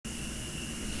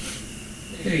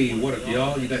Hey, what up,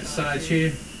 y'all? You got Sides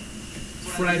here.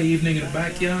 Friday evening in the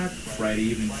backyard. Friday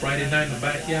evening, Friday night in the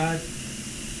backyard.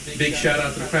 Big shout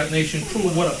out to the Crap Nation crew.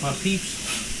 What up, my peeps?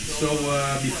 So,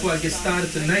 before I get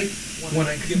started tonight, I want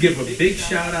to give a big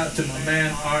shout out to my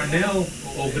man Arnell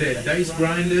over there at Dice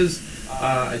Grinders.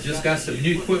 I just got some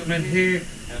new equipment here,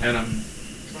 and I'm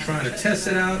trying to test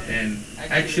it out. And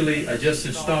actually, I just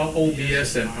installed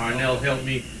OBS, and Arnell helped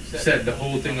me set the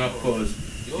whole thing up because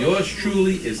yours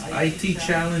truly is IT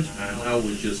challenge, and I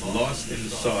was just lost in the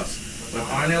sauce. But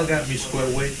Arnell got me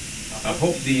squared away. I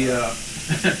hope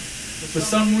for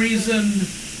some reason,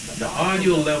 the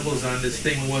audio levels on this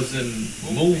thing wasn't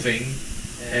moving,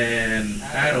 and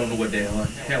I don't know what the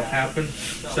hell happened.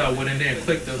 So I went in there and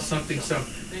clicked on something. So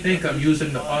I think I'm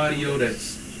using the audio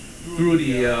that's through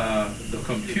the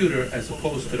computer as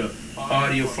opposed to the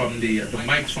audio from the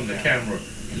mics from the camera.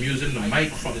 I'm using the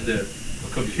mic from the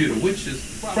computer, which is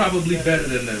probably better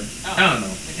than I don't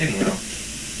know. Anyhow,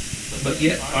 but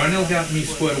yeah, Arnell got me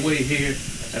squared away here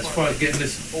as far as getting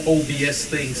this OBS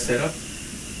thing set up.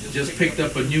 Just picked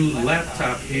up a new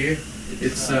laptop here.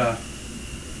 It's I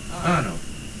don't know,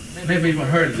 never even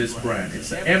heard of this brand.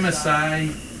 It's an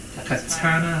MSI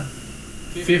Katana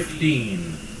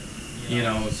 15. You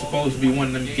know, it's supposed to be one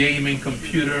of them gaming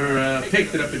computer.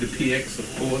 Picked it up at the PX,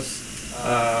 of course.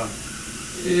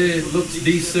 It looks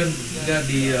decent. Got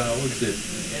the what's it?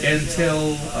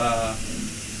 Intel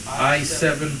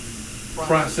i7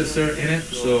 processor in it,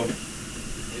 so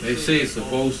they say it's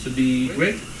supposed to be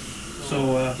great.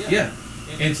 So yeah.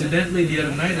 Incidentally, the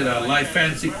other night at our Live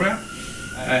Fantasy Crap,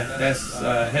 I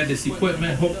had this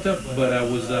equipment hooked up, but I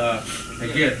was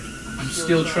again, I'm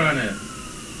still trying to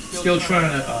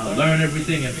learn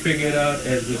everything and figure it out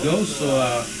as we go. So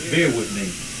bear with me,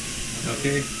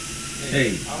 okay?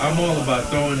 Hey, I'm all about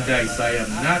throwing dice. I am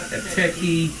not a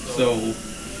techie, so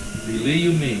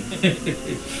believe me.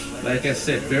 Like I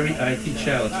said, very IT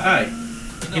challenge. All right,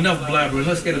 enough blabbering.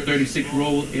 Let's get a 36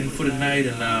 roll in for the night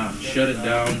and shut it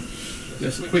down.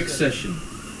 Just a quick session.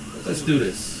 Let's do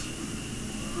this.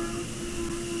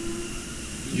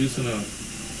 Just gonna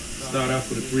start off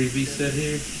with a 3V set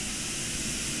here.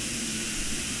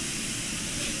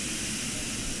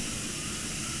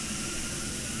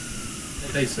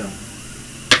 Say so.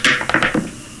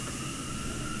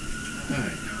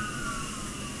 Alright.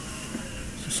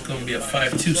 So it's going to be a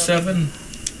 527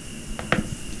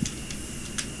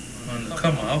 on the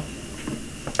come out.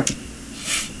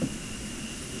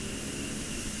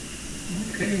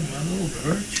 Okay, my little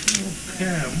virtual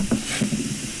cam.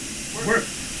 Work.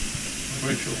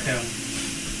 Virtual cam.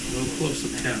 A little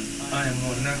closer cam. I am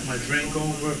going to knock my drink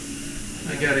over.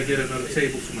 I got to get another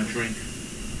table for my drink.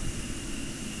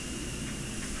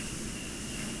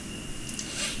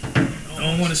 I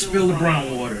don't want to spill the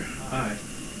brown water. Alright,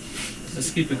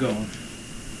 let's keep it going.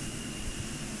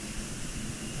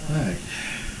 Alright.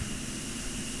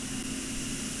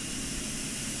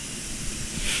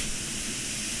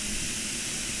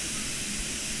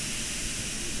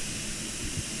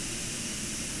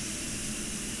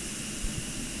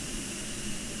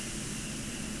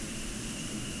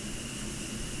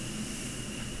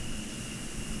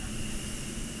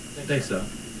 Thanks, so.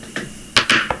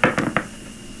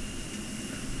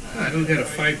 Alright, we got a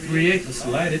 538. Let's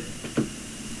light it.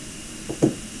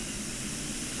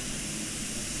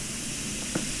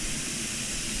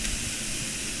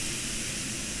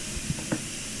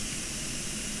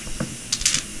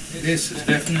 This is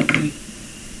definitely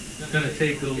going to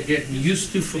take a little getting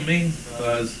used to for me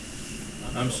because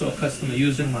I'm so accustomed to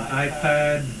using my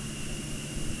iPad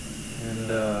and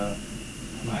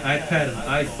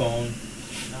iPhone.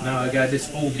 Now I got this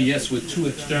OBS with 2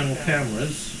 external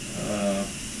cameras.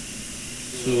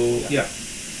 So yeah,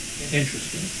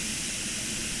 interesting.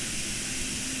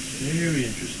 Very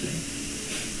interesting.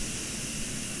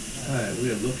 Alright,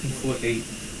 we are looking for 8.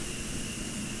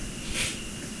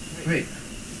 Great.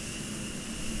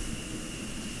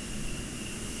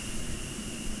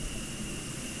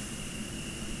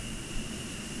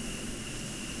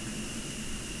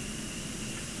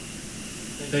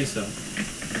 Say so.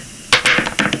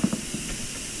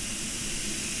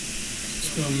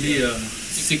 It's gonna be a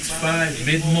 6.5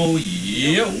 mid-mo,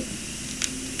 yo.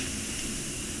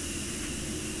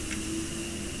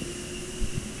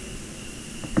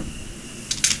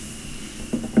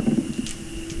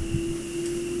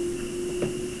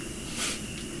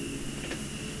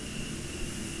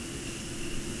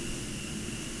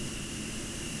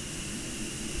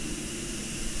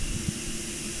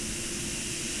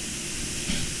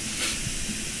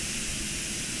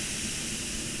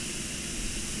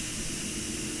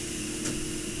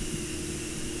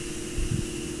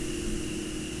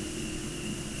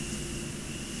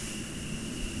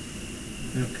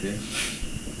 Okay.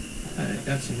 Alright,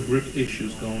 got some grip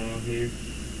issues going on here.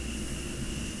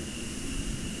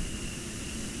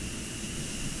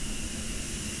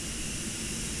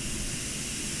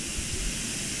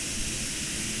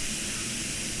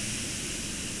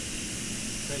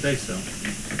 Say so.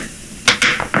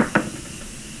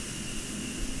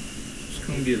 It's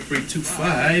gonna be a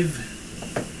 325.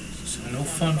 So no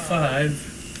fun 5.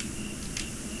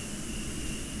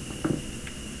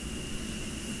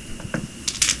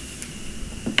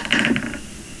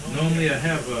 Normally I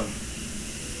have a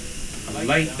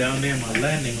light down there in my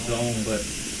landing zone, but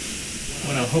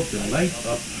when I hooked the light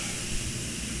up,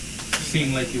 it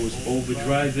seemed like it was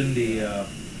overdriving the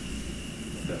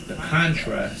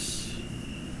contrast.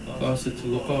 Caused it to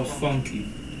look all funky.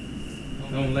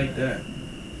 I don't like that.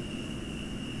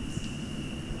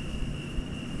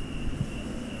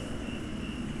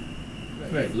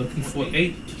 Right, looking for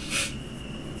 8.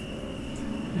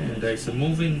 And dice are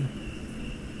moving.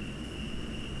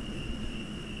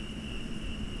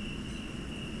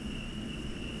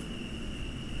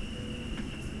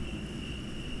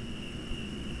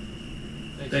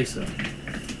 Dice up.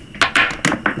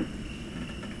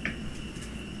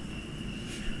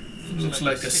 Looks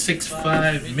like a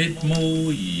 6-5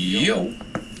 mid-mo, yo.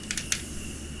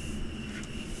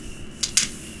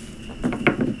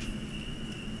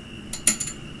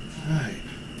 Alright.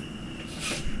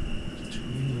 2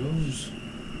 of those.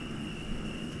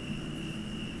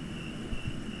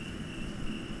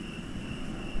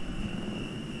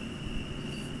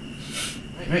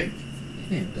 Right.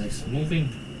 Yeah, dice moving.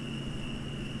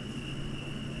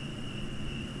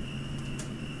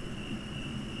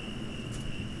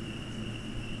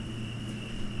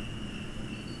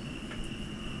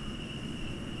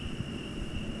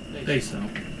 So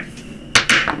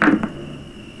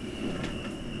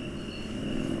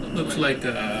looks like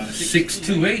a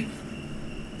 6-2-8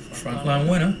 frontline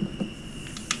winner.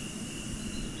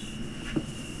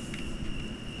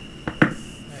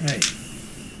 Hey,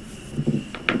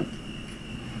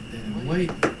 then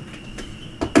wait,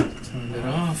 turn it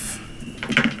off.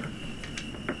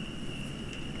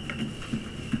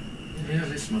 Yeah,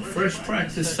 this is my first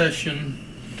practice session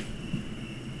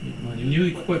with my new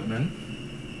equipment.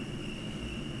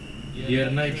 Yeah,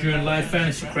 the Nigerian Live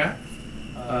Fantasy crap.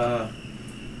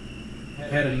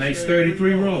 Had a nice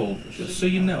 33 roll, just so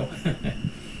you know.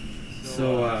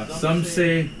 So some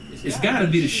say it's got to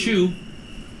be the shoe.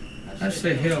 I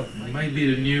say hell, it might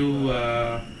be the new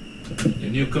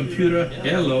computer.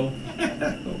 Hello.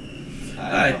 All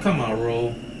right, come on,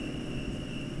 roll.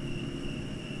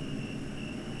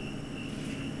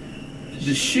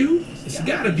 The shoe? It's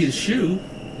got to be the shoe.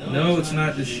 No, it's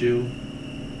not the shoe.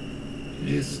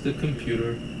 It's the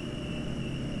computer.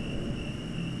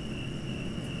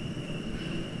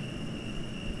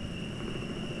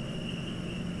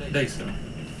 They so.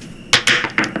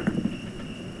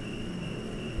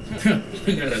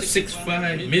 We got a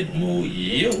 6-5 mid-mo,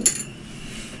 yo.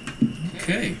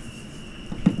 Okay.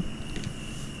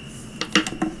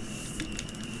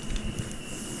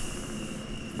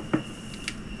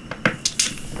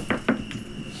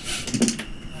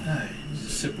 Alright, just a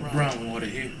sip of brown water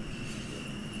here.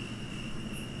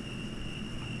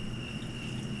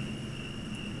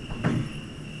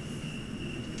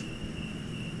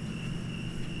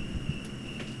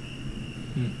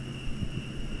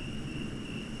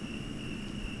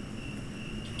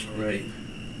 Right.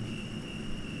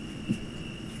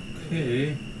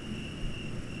 Okay.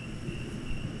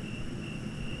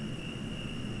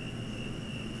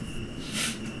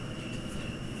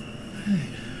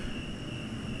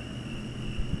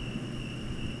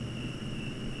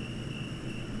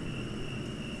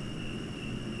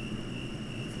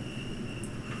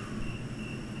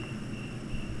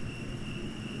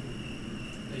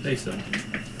 Say so.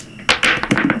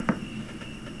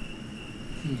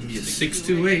 Be a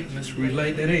 6-2-8. Let's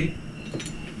relight that 8.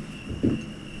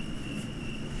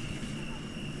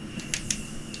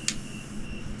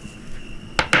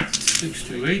 Six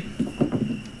to 8.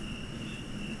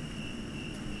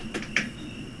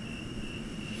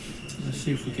 Let's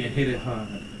see if we can hit it hard.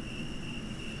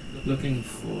 Looking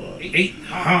for 8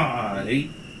 hard.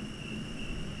 8.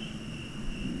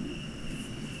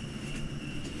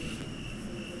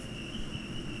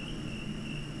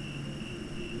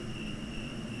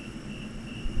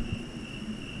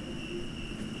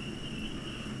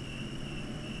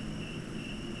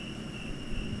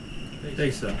 Say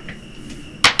so.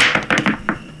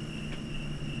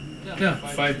 Yeah,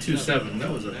 5-2-7.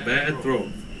 That was a bad throw.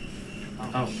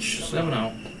 Ouch. 7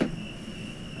 out.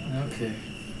 Okay.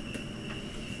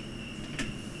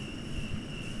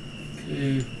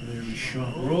 Okay, very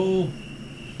short roll.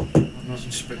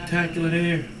 Nothing spectacular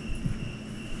there.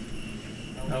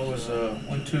 That was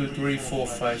 1, 2, 3, 4,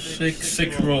 5,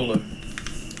 6 roller.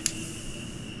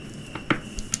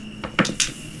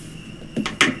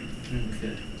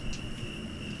 Okay.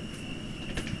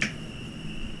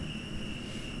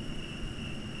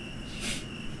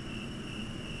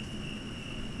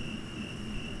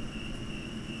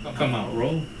 Come out,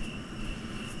 roll.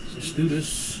 Let's do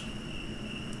this.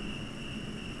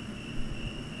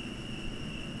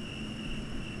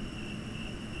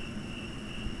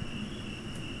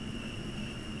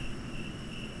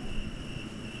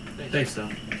 Thanks, though.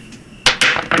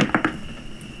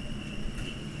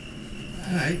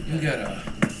 Alright, we got a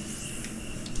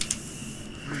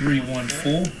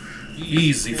 3-1-4.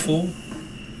 Easy 4.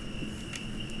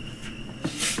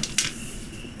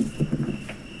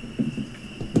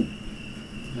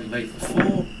 Late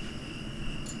 4.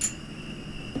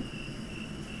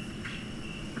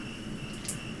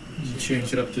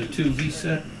 Change it up to 2V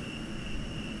set.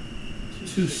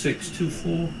 2, 6, 2,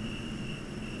 4.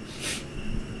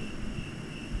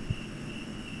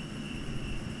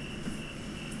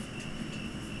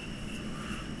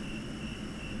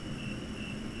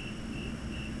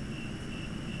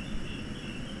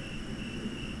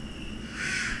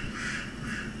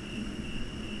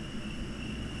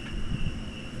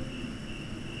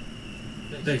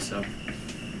 Think so.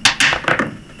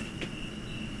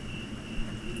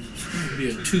 It's going to be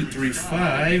a 2, 3,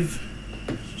 5.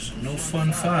 So no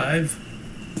fun 5.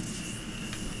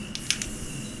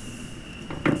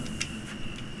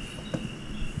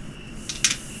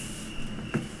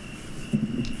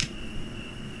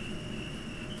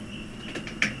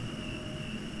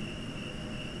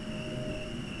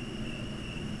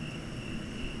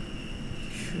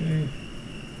 Okay.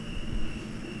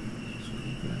 Let's go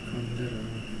back on that.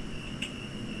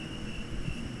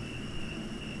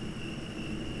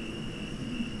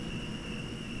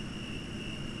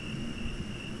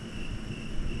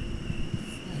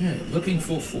 Yeah, looking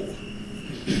for 4.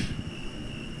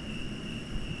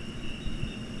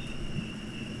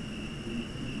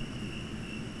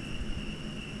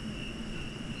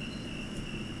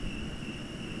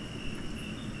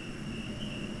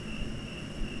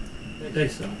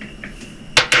 Think so.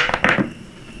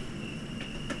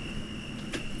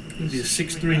 Gonna be a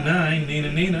 6, 3, 9.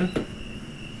 Nina, Nina.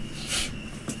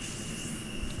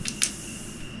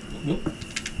 Whoop.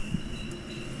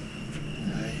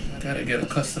 Gotta get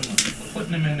accustomed to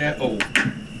putting them in there. Oh.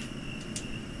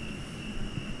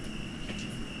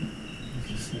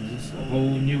 This is a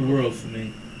whole new world for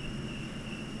me.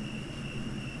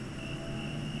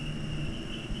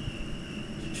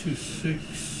 Two,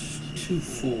 6, 2,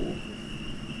 4.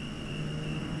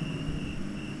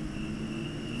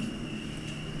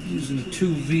 Using a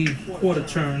 2V quarter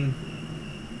turn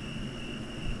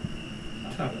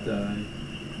top die.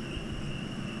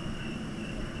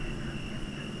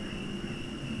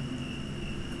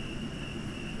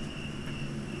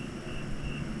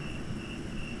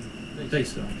 Think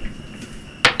so.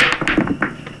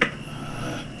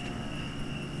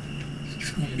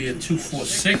 It's going to be a 2, 4,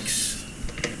 6.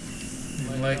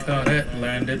 I like how that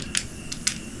landed.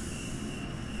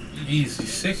 Easy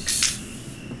 6.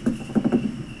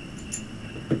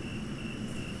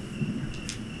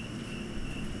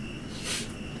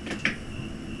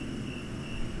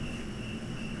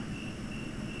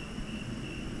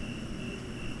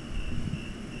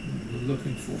 We're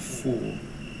looking for 4.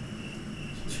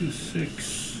 2,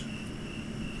 6,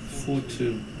 4,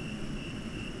 2.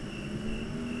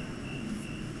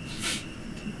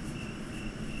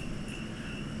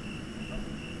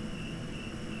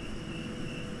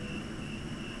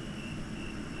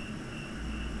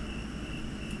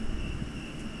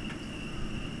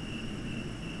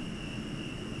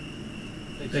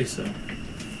 Think so.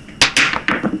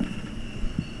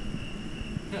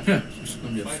 Yeah, it's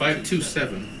going to be a 5, 2,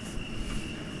 7.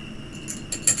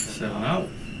 7 out.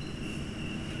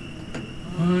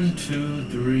 1, 2,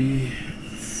 3,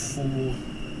 4.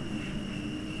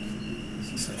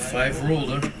 It's a 5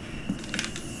 roller.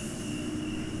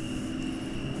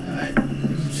 Alright,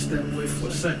 step away for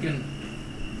a second.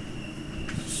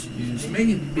 Excuse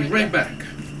me, be right back.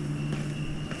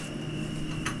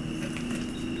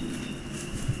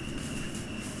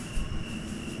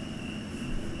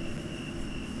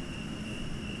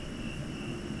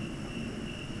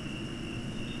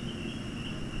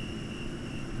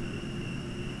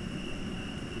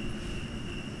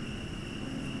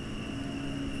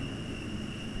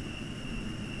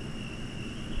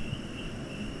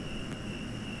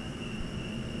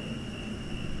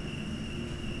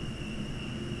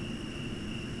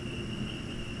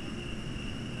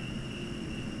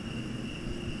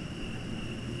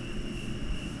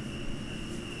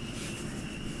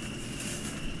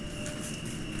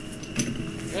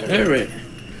 All right,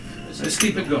 let's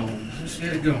keep it going. Let's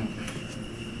get it going.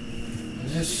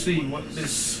 Let's see what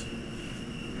this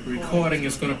recording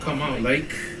is gonna come out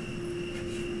like.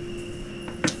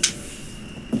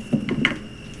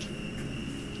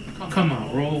 Come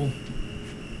on, roll.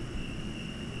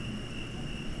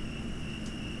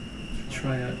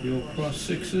 Try out the old cross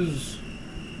sixes.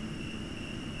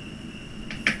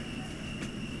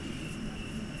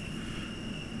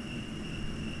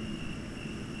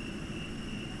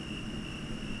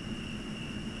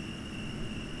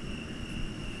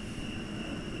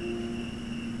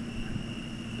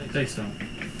 Say so.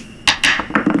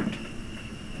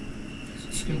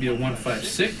 It's gonna be a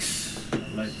 1-5-6.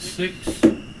 Like 6.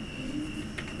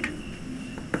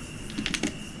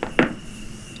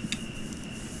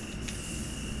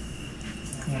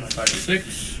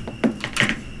 1-5-6.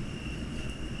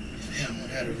 Damn, I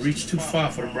had to reach too far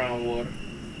for the brown water.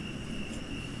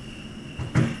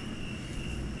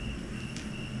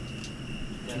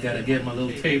 Gotta get my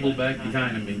little table back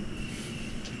behind me.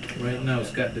 Right now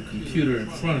it's got the computer in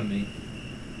front of me.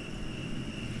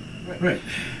 Right.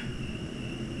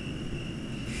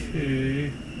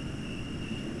 Okay.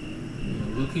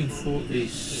 I'm looking for a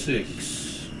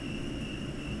 6.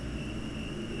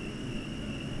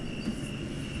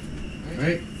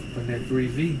 Right. On that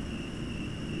 3V.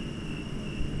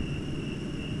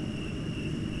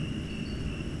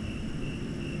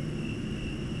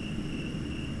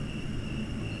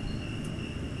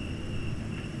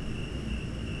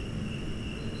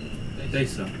 Say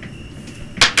so.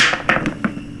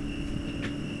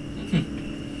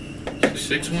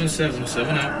 6-1-7,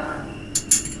 7 out.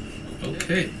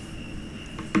 Okay.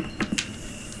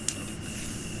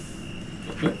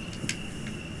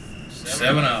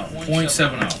 7 out.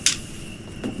 0.7 out.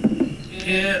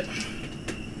 Yeah.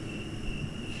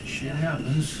 Shit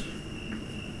happens.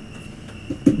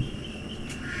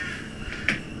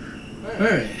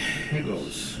 Alright, here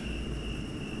goes.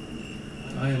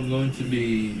 I am going to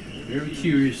be very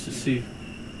curious to see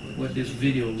what this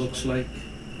video looks like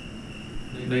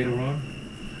later on.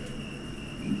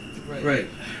 Right.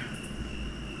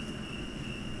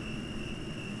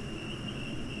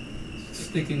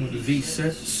 Sticking with the V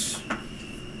sets.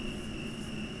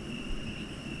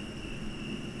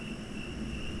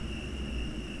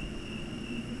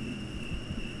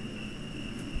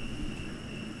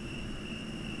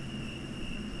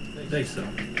 Say so.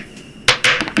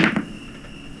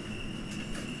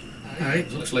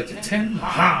 Alright, looks like a 10.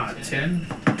 Aha, 10.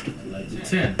 Like the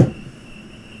 10.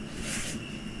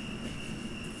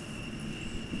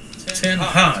 10,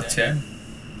 ha, 10.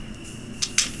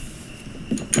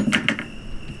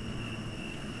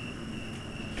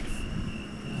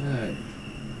 Alright.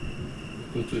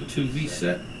 Go to a 2V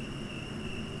set.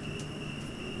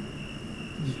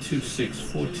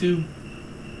 2-6-4-2.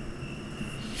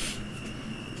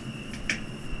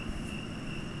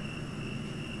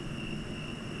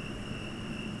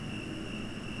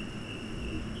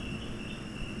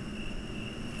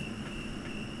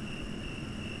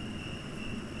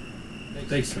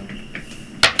 Say so.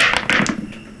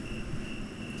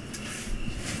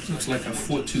 Looks like a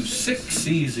 4-2-6,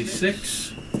 easy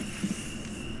 6.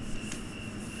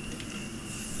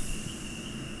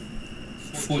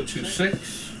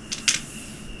 4-2-6.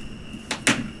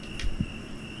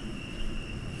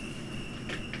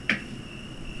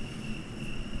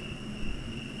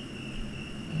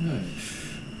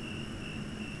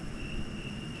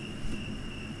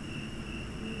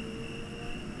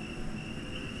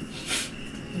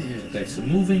 Dice are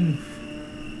moving.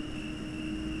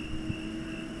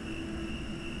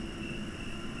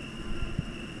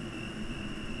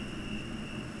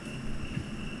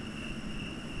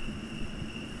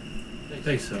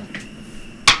 Say so.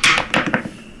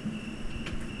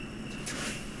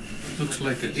 Looks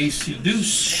like an AC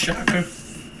deuce. Shocker.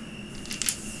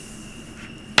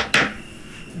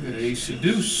 Look at AC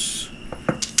deuce.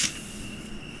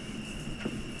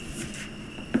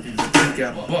 And we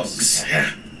got bugs.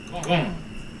 Yeah. Gone.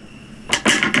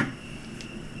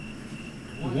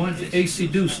 One AC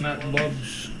deuce, not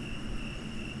bugs.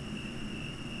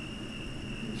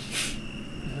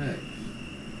 Alright.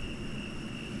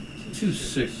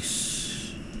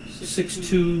 2-6.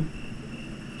 6-2.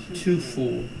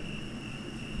 2-4.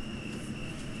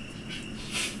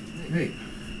 Hey.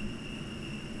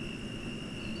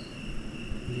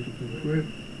 Beautiful grip.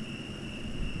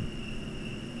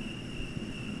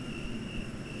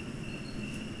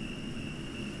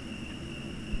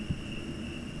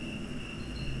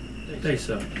 Say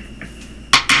so.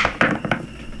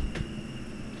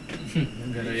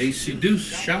 Got an AC deuce,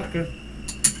 shocker.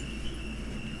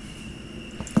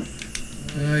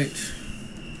 Alright.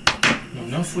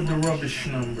 enough with the rubbish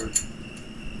number.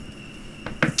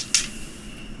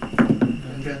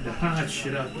 I got the hot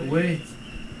shit out the way.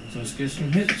 So let's get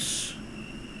some hits.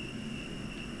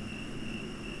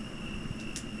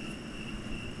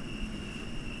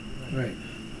 Right.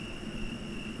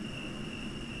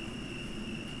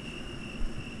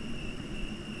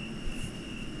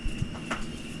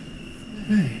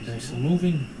 Hey, nice and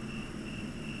moving.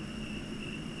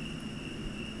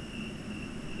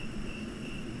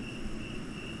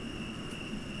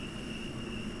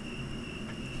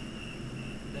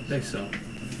 I think so.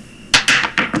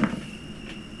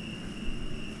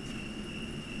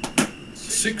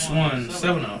 Six, 1,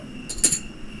 7 up.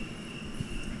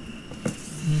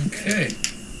 Okay.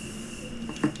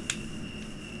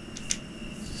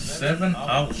 7,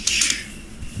 ouch.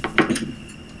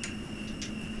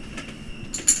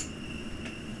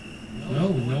 No,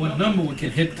 we know what number we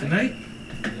can hit tonight.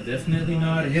 Definitely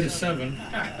know how to hit a 7.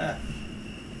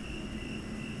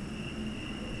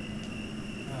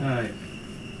 Alright.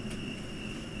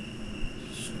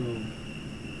 Let's go.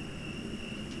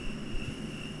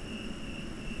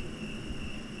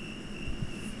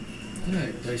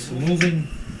 Alright, dice are moving.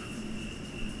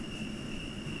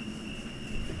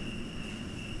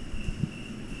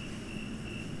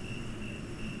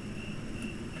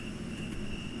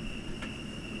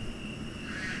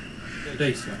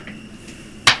 Dice are.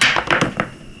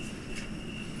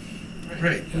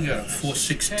 Right, we got a 4,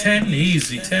 6, 10,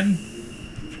 easy 10.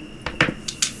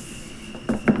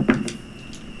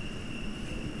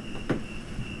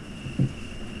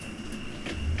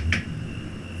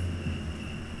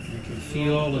 See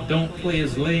all the don't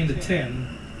players laying the 10,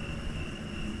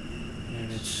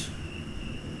 and it's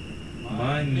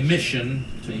my mission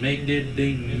to make their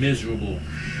day miserable.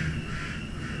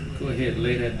 Go ahead,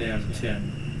 lay that damn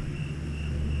 10.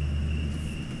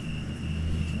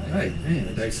 Alright, man,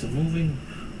 the dice are moving.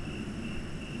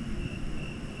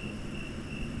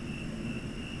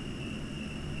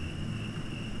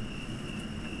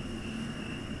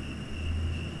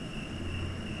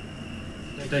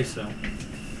 Dice out.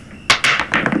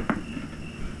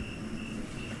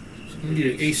 We need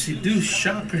an AC deuce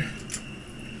shocker.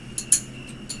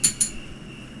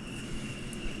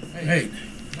 Right,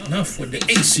 enough with the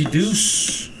AC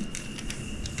deuce.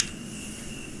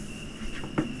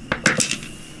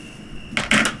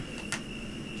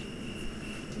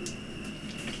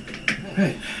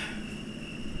 Right.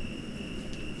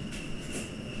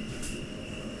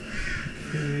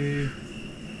 Okay.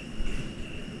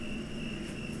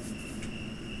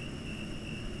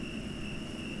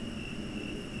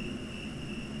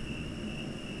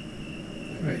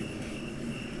 Right.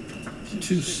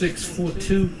 2, 6, 4,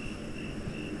 2.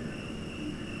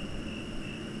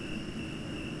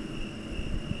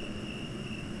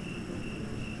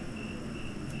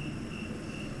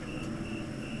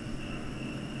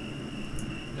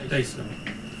 Dice them.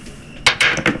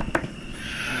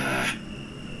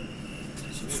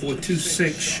 4, 2,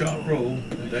 6 shot roll.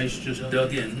 The dice just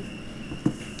dug in.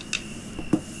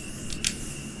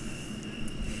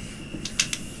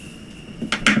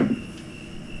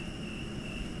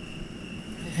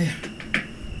 Yeah.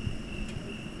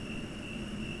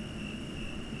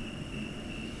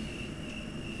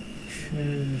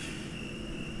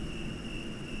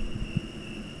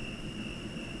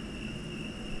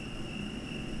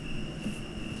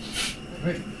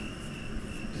 Right.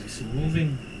 Dice are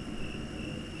moving.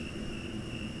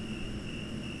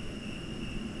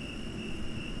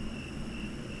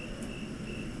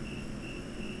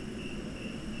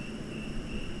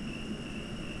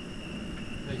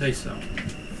 Dice out.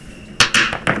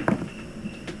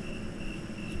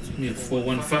 Give me a 4,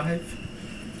 1, 5.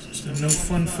 Still no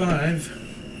fun 5.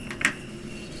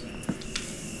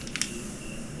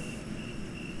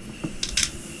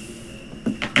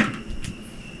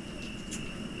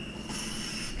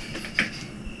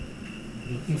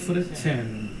 Looking for the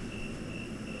 10.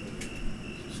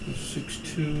 Let's go 6,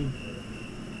 2,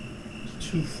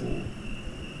 2, 4.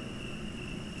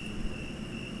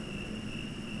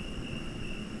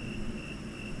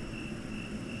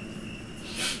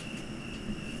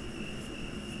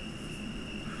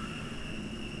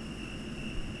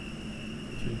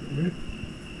 Rip.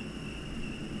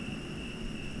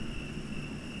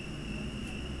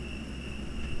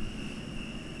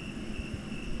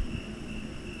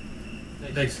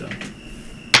 Dice up.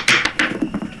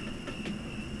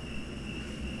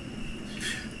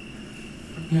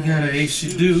 You got an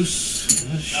AC deuce.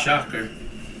 That's a shocker.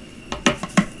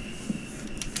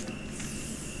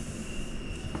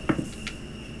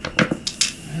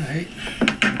 Alright.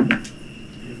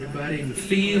 Everybody in the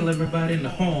field, everybody in the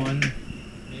horn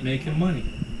making money.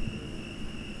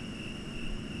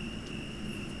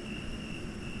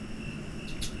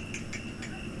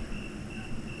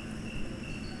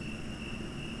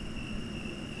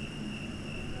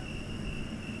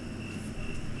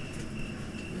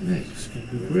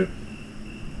 Good grip.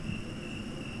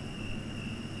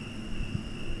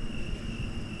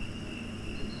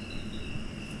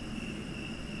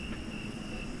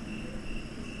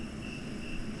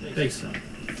 Take some.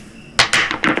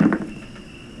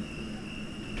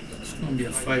 It's gonna be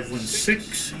a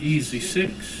 516, easy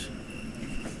 6.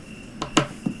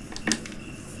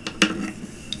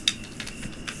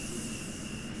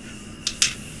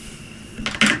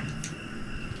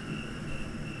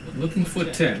 Looking for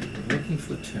 10. Looking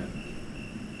for 10.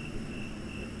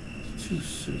 2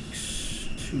 6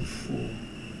 2 4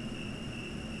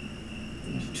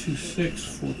 2 6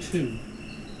 4 2.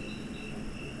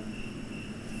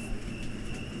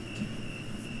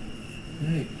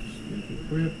 Hey, get the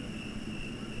grip.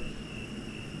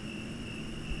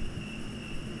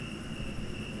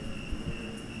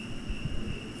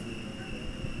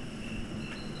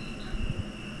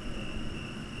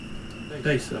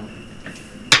 Say so.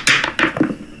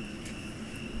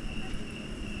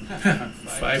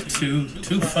 5-2,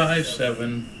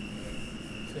 2-5-7.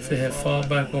 If it had fall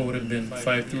back, what would it have been?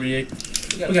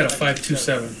 5-3-8. We got a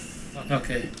 5-2-7.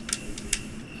 Okay.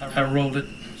 I rolled it.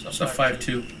 It's a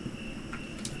 5-2.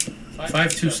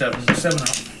 5-2-7. 7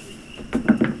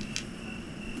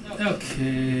 out.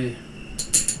 Okay.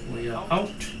 We are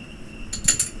out.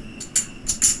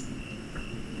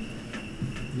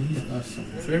 These are some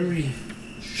very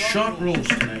sharp rolls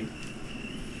tonight.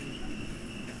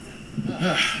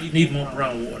 Need more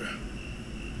brown water.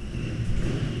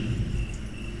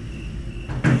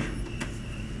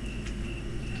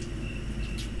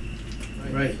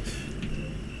 Right.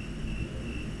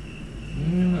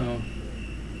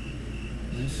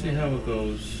 Let's see how it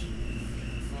goes.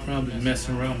 Probably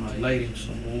messing around my lighting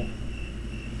some more.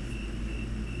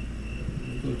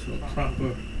 Go to a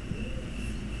proper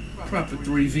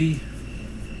 3V.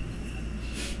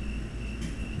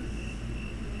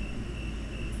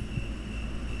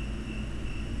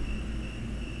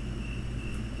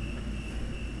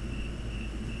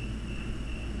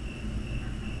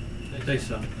 Say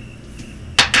so.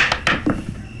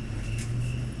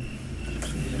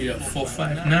 Be a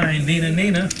 4-5-9,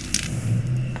 Nina.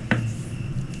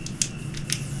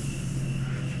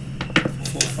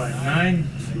 4-5-9,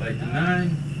 select the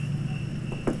 9.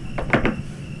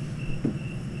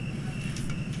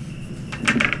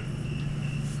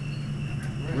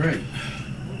 Right.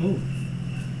 Oh,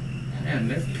 man,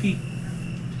 that peak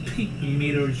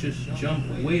meter just jumped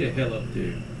way the hell up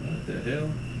there. What the hell?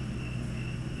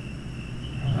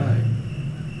 Alright.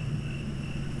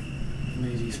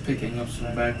 Maybe he's picking up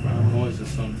some background noise or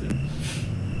something.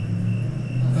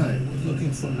 Alright, we're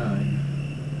looking for 9.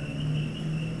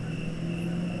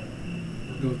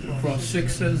 Go to the cross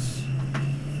 6s.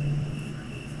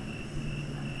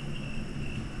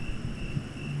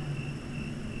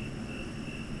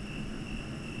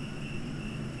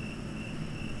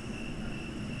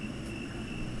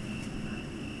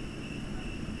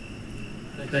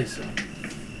 Say so.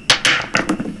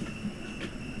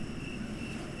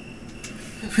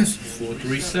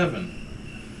 4-3-7.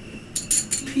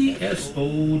 PS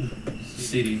Old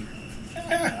City.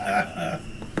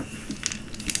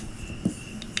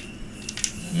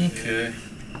 Okay.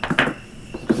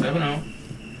 7 out.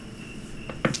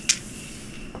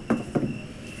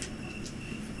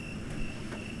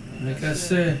 Like I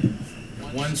said,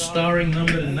 one starring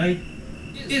number tonight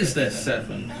is that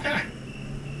 7.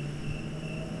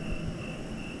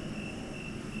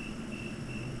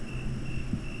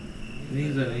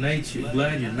 These are the nights you're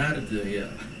glad you're not at the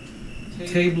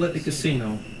table at the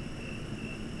casino.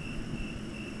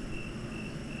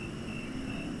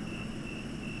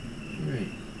 Great.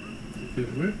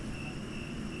 Good work.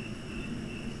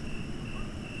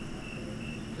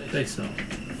 Say so.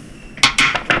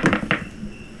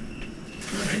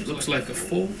 Alright, looks like a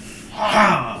 4.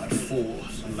 Ah, 4.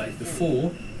 I like the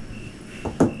 4.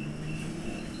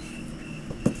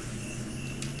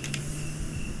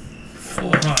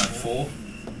 4 hard, 4.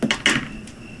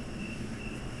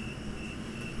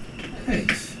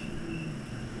 8.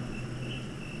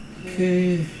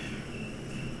 Okay.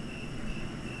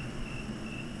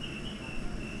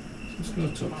 Let's go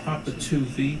to a proper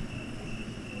 2V.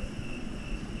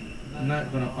 I'm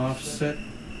not going to offset.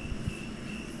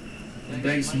 The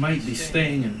dice might be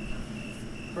staying in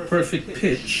perfect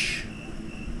pitch.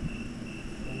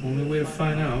 Only way to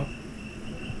find out.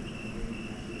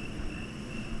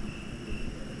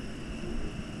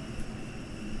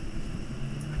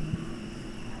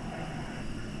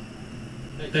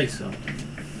 Say so.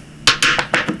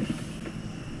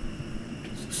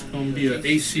 It's gonna be an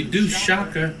AC deuce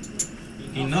shocker.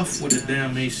 Enough with a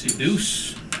damn AC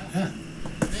deuce. Ah,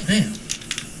 damn.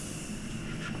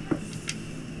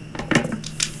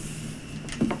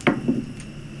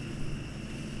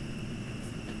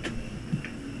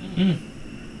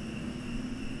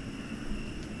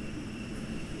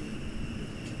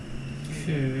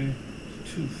 Okay,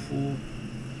 2-4,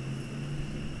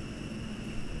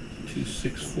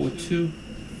 2-6-4-2.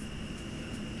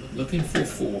 Looking for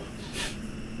 4.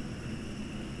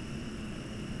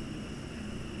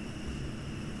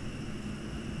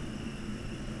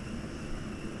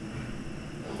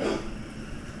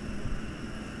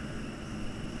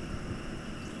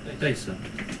 So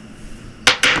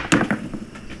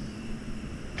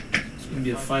it's gonna be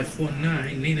a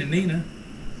 5-4-9. Nina.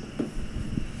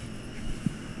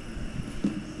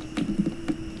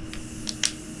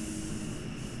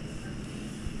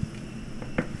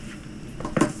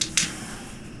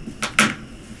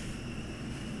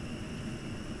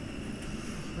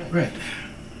 Right.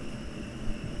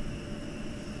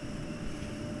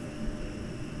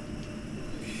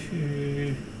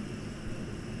 Okay.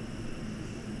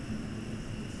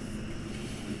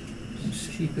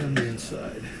 Just keep it on the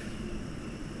inside.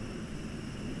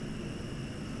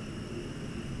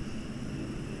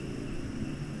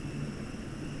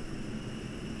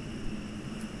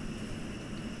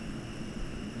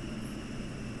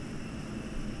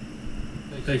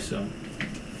 Say so.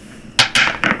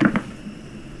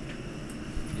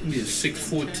 Give me a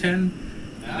 6-4-10.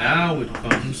 Now it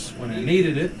comes when I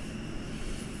needed it.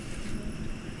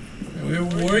 Where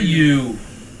were you?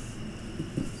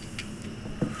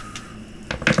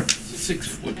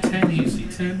 6-4-10, easy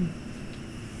 10.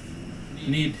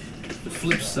 Need the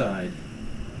flip side.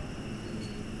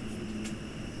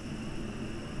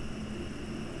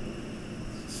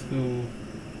 So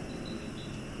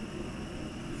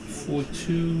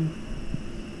 4-2.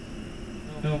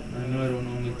 Nope, I know I don't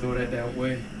normally throw that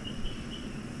way.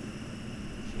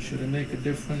 Should it make a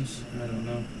difference? I don't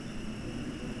know.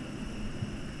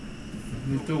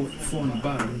 We throw it 4 on the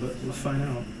bottom, but we'll find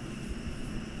out.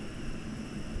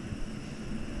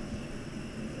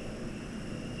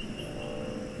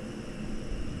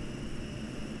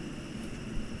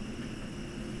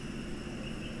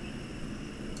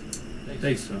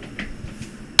 Say so.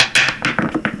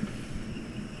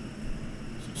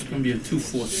 It's gonna be a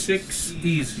 2-4-6,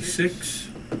 easy 6.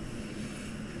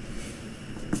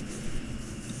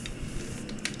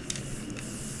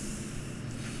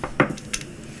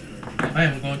 I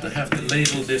am going to have to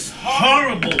label this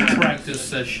horrible practice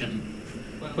session,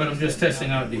 but I'm just testing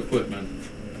out the equipment.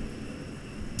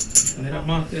 Did I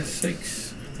mark that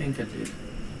 6? I think I did.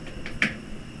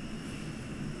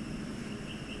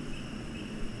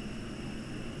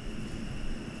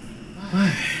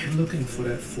 I'm looking for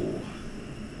that 4.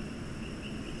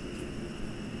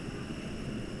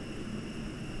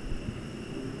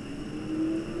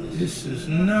 This is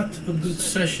not a good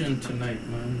session tonight,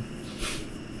 man.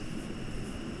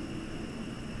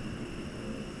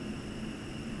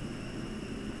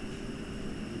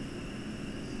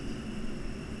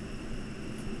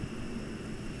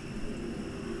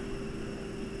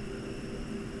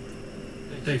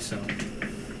 Say so.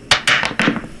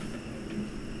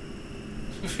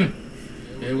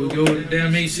 There we go with the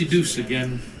damn AC Deuce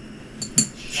again.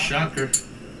 Shocker.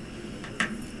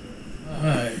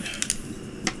 Alright.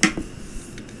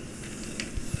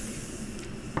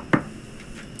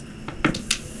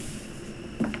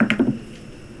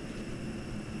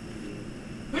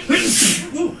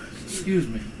 Ooh, excuse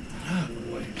me. Oh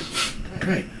boy.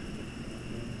 Right.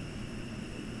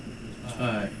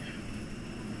 Alright.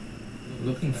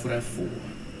 Looking for that 4.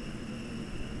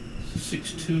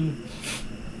 6-2.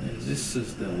 And this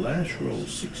is the last row.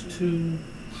 6-2.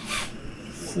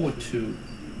 4-2.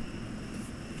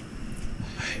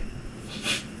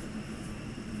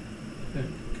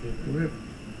 Good grip.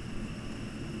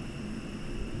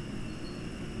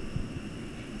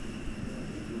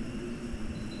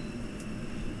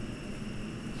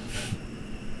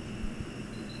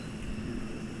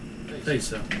 Say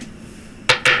so.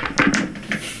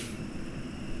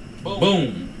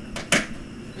 Boom.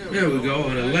 There we go.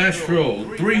 On the last row.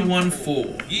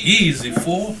 3-1-4. Easy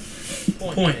 4.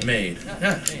 Point made.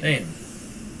 Ah, damn.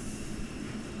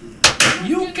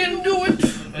 You can do it.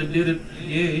 I did it.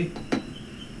 Yay.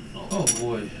 Oh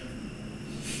boy.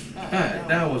 Alright,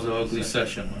 that was an ugly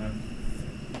session, man.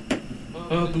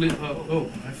 Ugly. Oh,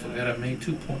 I forgot I made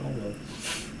 2.0.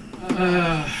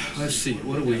 Let's see.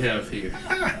 What do we have here?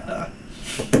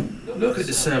 Look at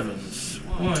the 7s.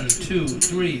 1, 2,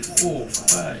 3, 4,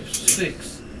 5,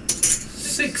 6.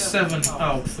 6, 7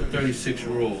 out for 36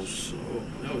 rolls. Oh,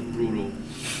 that was brutal.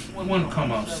 1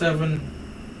 come out. 7.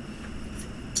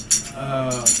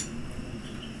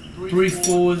 3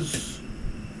 4s.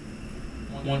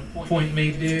 1 point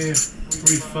made there.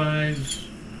 3 5s.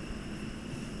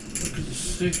 Look at the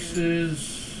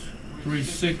 6s. 3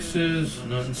 6s,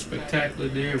 nothing spectacular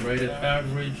there, right at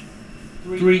average.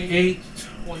 3 8,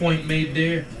 point made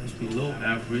there, that's below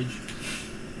average.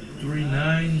 3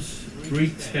 9s, 3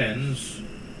 10s.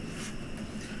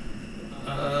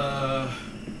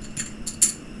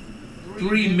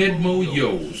 3 mid-mo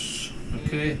yos,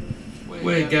 okay?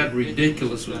 Where it got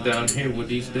ridiculous was down here with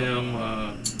these damn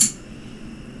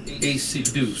AC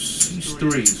deuce, these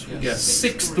threes. We got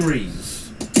 6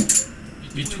 threes.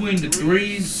 Between the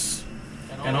threes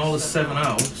and all the 7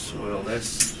 outs, well,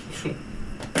 that's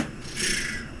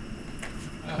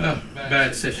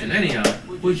bad session. Anyhow,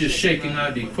 we're just shaking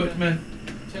out the equipment,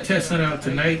 testing it out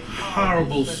tonight.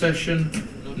 Horrible session,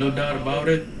 no doubt about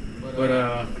it.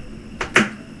 But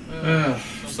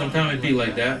sometimes it be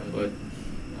like that. But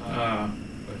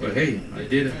hey,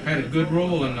 I had a good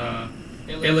roll in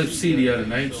LFC the other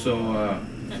night. So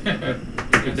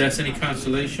if that's any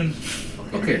consolation,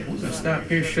 okay, we're gonna stop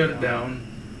here, shut it down.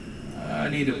 I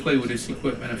need to play with this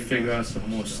equipment and figure out some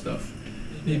more stuff.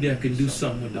 Maybe I can do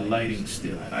something with the lighting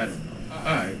still. I don't know.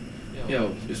 Alright.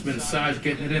 Yo, it's been Saj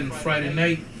getting it in Friday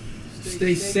night.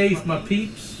 Stay safe, my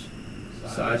peeps.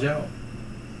 Saj out.